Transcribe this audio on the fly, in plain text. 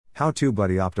How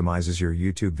TubeBuddy optimizes your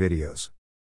YouTube videos.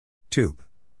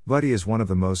 TubeBuddy is one of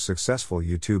the most successful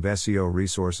YouTube SEO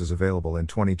resources available in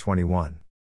 2021.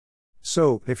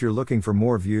 So, if you're looking for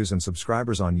more views and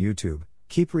subscribers on YouTube,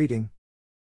 keep reading.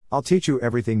 I'll teach you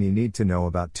everything you need to know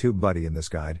about TubeBuddy in this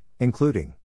guide,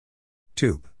 including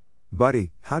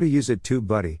TubeBuddy, how to use it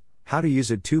TubeBuddy, how to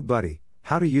use it TubeBuddy,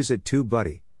 how to use it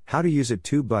TubeBuddy, how to use it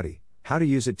TubeBuddy, how to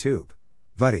use it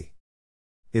TubeBuddy.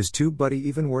 Is TubeBuddy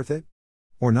even worth it?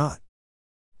 Or not?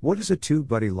 What does a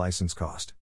TubeBuddy license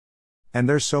cost? And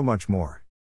there's so much more.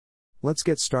 Let's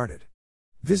get started.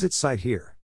 Visit site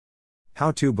here.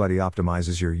 How TubeBuddy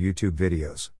optimizes your YouTube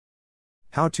videos.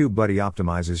 How TubeBuddy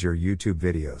optimizes your YouTube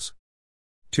videos.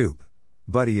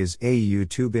 TubeBuddy is a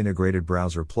YouTube integrated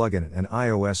browser plugin and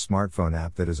iOS smartphone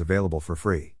app that is available for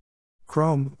free.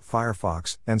 Chrome,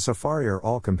 Firefox, and Safari are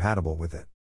all compatible with it.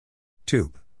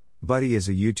 TubeBuddy is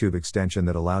a YouTube extension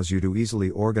that allows you to easily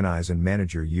organize and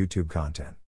manage your YouTube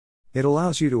content. It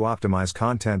allows you to optimize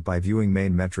content by viewing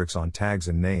main metrics on tags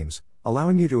and names,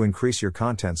 allowing you to increase your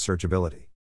content's searchability.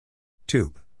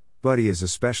 TubeBuddy is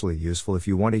especially useful if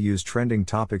you want to use trending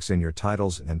topics in your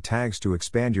titles and tags to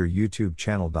expand your YouTube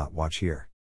channel. Watch here.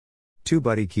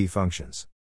 TubeBuddy key functions.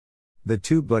 The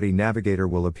TubeBuddy navigator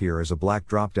will appear as a black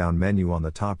drop-down menu on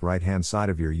the top right-hand side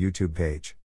of your YouTube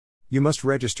page. You must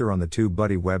register on the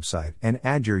TubeBuddy website and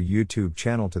add your YouTube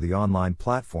channel to the online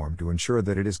platform to ensure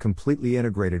that it is completely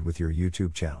integrated with your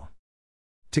YouTube channel.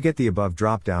 To get the above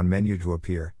drop-down menu to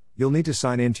appear, you'll need to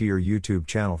sign into your YouTube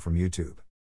channel from YouTube.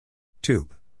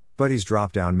 TubeBuddy's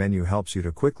drop-down menu helps you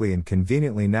to quickly and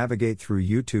conveniently navigate through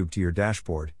YouTube to your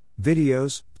dashboard,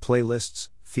 videos, playlists,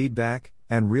 feedback,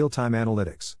 and real-time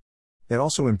analytics. It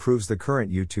also improves the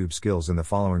current YouTube skills in the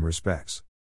following respects.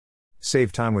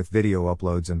 Save time with video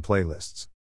uploads and playlists.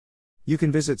 You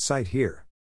can visit site here.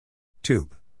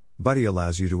 TubeBuddy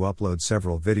allows you to upload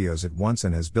several videos at once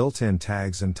and has built-in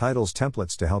tags and titles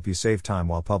templates to help you save time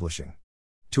while publishing.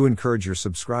 To encourage your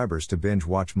subscribers to binge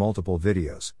watch multiple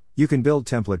videos, you can build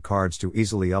template cards to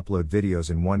easily upload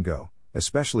videos in one go,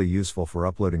 especially useful for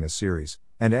uploading a series,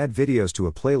 and add videos to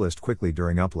a playlist quickly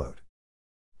during upload.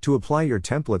 To apply your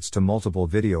templates to multiple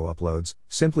video uploads,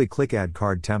 simply click Add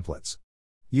Card Templates.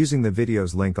 Using the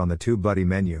videos link on the TubeBuddy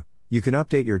menu, you can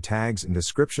update your tags and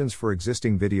descriptions for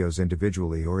existing videos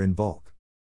individually or in bulk.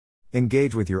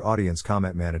 Engage with your audience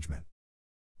comment management.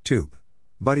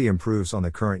 TubeBuddy improves on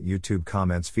the current YouTube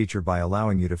comments feature by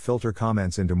allowing you to filter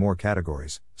comments into more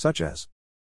categories, such as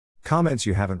comments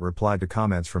you haven't replied to,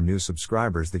 comments from new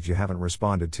subscribers that you haven't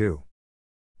responded to,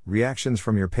 reactions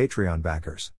from your Patreon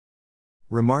backers,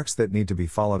 remarks that need to be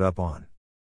followed up on.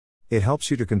 It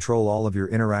helps you to control all of your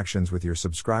interactions with your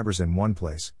subscribers in one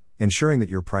place, ensuring that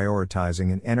you're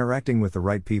prioritizing and interacting with the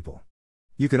right people.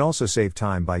 You can also save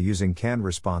time by using canned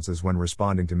responses when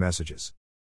responding to messages.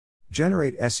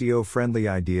 Generate SEO-friendly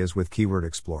ideas with Keyword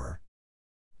Explorer.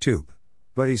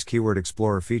 TubeBuddy's Keyword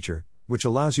Explorer feature, which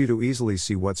allows you to easily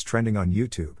see what's trending on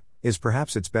YouTube, is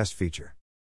perhaps its best feature.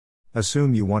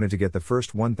 Assume you wanted to get the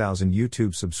first 1,000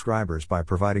 YouTube subscribers by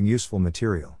providing useful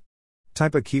material.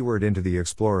 Type a keyword into the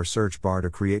Explorer search bar to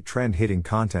create trend-hitting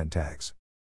content tags.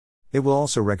 It will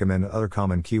also recommend other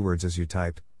common keywords as you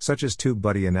type, such as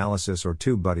TubeBuddy Analysis or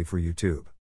TubeBuddy for YouTube.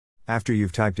 After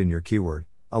you've typed in your keyword,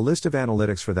 a list of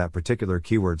analytics for that particular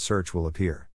keyword search will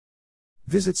appear.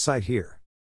 Visit site here.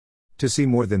 To see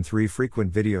more than 3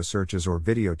 frequent video searches or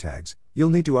video tags, you'll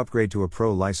need to upgrade to a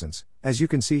Pro license, as you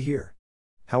can see here.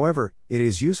 However, it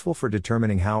is useful for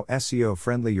determining how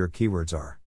SEO-friendly your keywords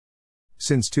are.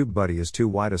 Since TubeBuddy is too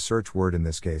wide a search word in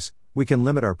this case, we can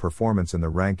limit our performance in the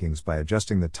rankings by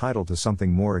adjusting the title to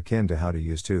something more akin to How to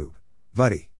Use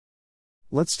TubeBuddy.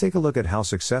 Let's take a look at how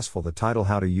successful the title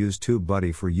How to Use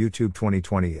TubeBuddy for YouTube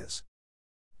 2020 is.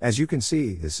 As you can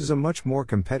see, this is a much more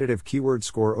competitive keyword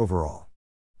score overall.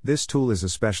 This tool is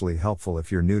especially helpful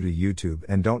if you're new to YouTube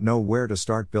and don't know where to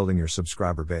start building your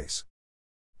subscriber base.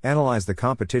 Analyze the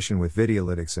competition with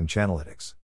Videolytics and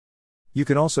Channelytics. You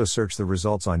can also search the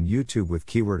results on YouTube with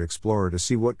Keyword Explorer to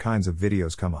see what kinds of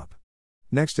videos come up.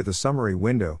 Next to the summary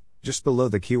window, just below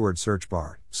the keyword search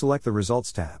bar, select the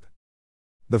Results tab.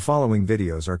 The following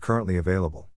videos are currently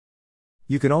available.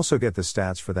 You can also get the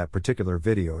stats for that particular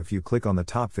video if you click on the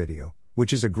top video,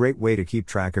 which is a great way to keep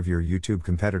track of your YouTube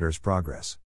competitors'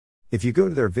 progress. If you go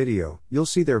to their video, you'll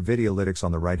see their Videolytics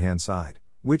on the right-hand side,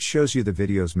 which shows you the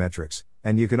video's metrics,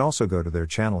 and you can also go to their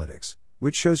Channelytics,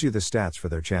 which shows you the stats for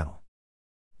their channel.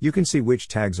 You can see which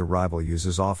tags a rival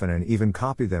uses often and even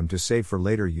copy them to save for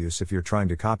later use if you're trying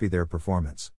to copy their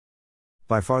performance.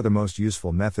 By far the most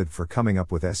useful method for coming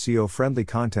up with SEO-friendly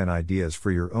content ideas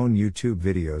for your own YouTube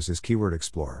videos is Keyword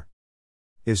Explorer.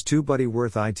 Is TubeBuddy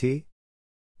worth it?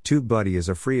 TubeBuddy is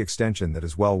a free extension that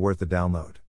is well worth the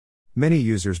download. Many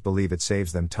users believe it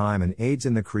saves them time and aids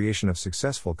in the creation of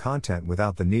successful content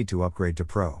without the need to upgrade to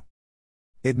Pro.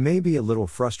 It may be a little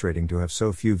frustrating to have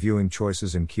so few viewing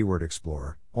choices in Keyword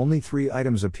Explorer, only 3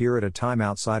 items appear at a time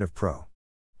outside of Pro.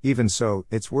 Even so,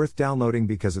 it's worth downloading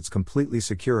because it's completely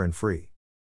secure and free.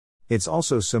 It's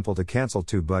also simple to cancel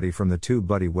TubeBuddy from the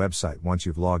TubeBuddy website once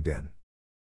you've logged in.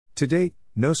 To date,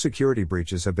 no security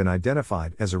breaches have been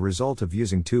identified as a result of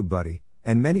using TubeBuddy,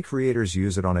 and many creators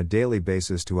use it on a daily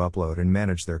basis to upload and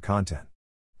manage their content.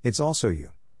 It's also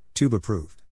YouTube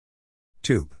approved.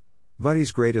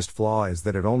 TubeBuddy's greatest flaw is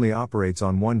that it only operates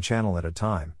on one channel at a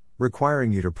time,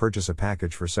 requiring you to purchase a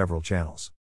package for several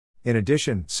channels. In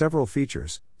addition, several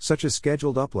features, such as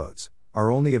scheduled uploads,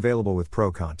 are only available with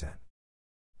Pro content.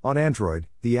 On Android,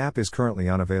 the app is currently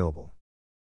unavailable.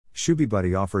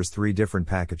 ShubiBuddy offers 3 different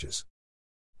packages.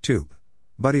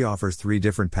 TubeBuddy offers 3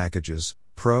 different packages: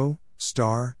 Pro,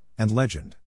 Star, and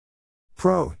Legend.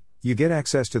 Pro, you get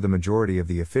access to the majority of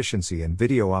the efficiency and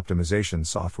video optimization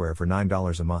software for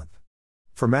 $9 a month.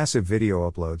 For massive video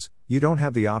uploads, you don't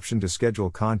have the option to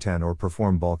schedule content or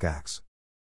perform bulk acts.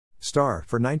 Star,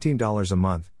 for $19 a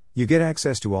month, you get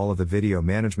access to all of the video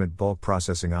management bulk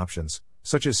processing options,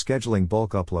 such as scheduling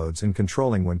bulk uploads and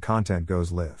controlling when content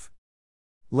goes live.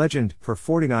 Legend, for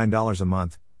 $49 a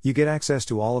month, you get access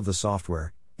to all of the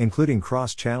software, including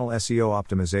cross-channel SEO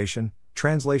optimization,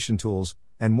 translation tools,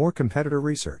 and more competitor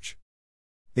research.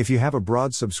 If you have a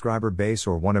broad subscriber base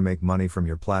or want to make money from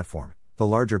your platform, the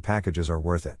larger packages are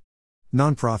worth it.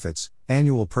 Nonprofits,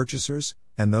 annual purchasers,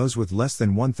 and those with less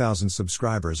than 1,000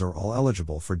 subscribers are all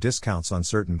eligible for discounts on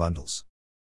certain bundles.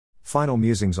 Final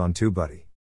musings on TubeBuddy.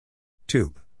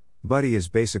 TubeBuddy is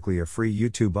basically a free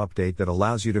YouTube update that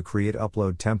allows you to create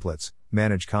upload templates,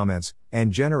 manage comments,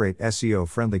 and generate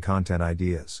SEO-friendly content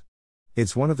ideas.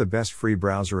 It's one of the best free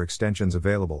browser extensions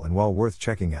available and well worth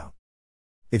checking out.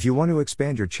 If you want to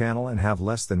expand your channel and have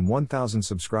less than 1,000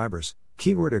 subscribers,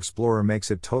 Keyword Explorer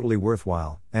makes it totally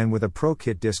worthwhile, and with a Pro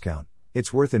Kit discount,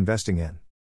 it's worth investing in.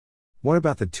 What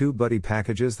about the TubeBuddy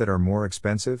packages that are more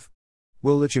expensive?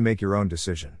 We'll let you make your own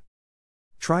decision.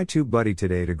 Try TubeBuddy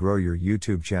today to grow your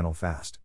YouTube channel fast.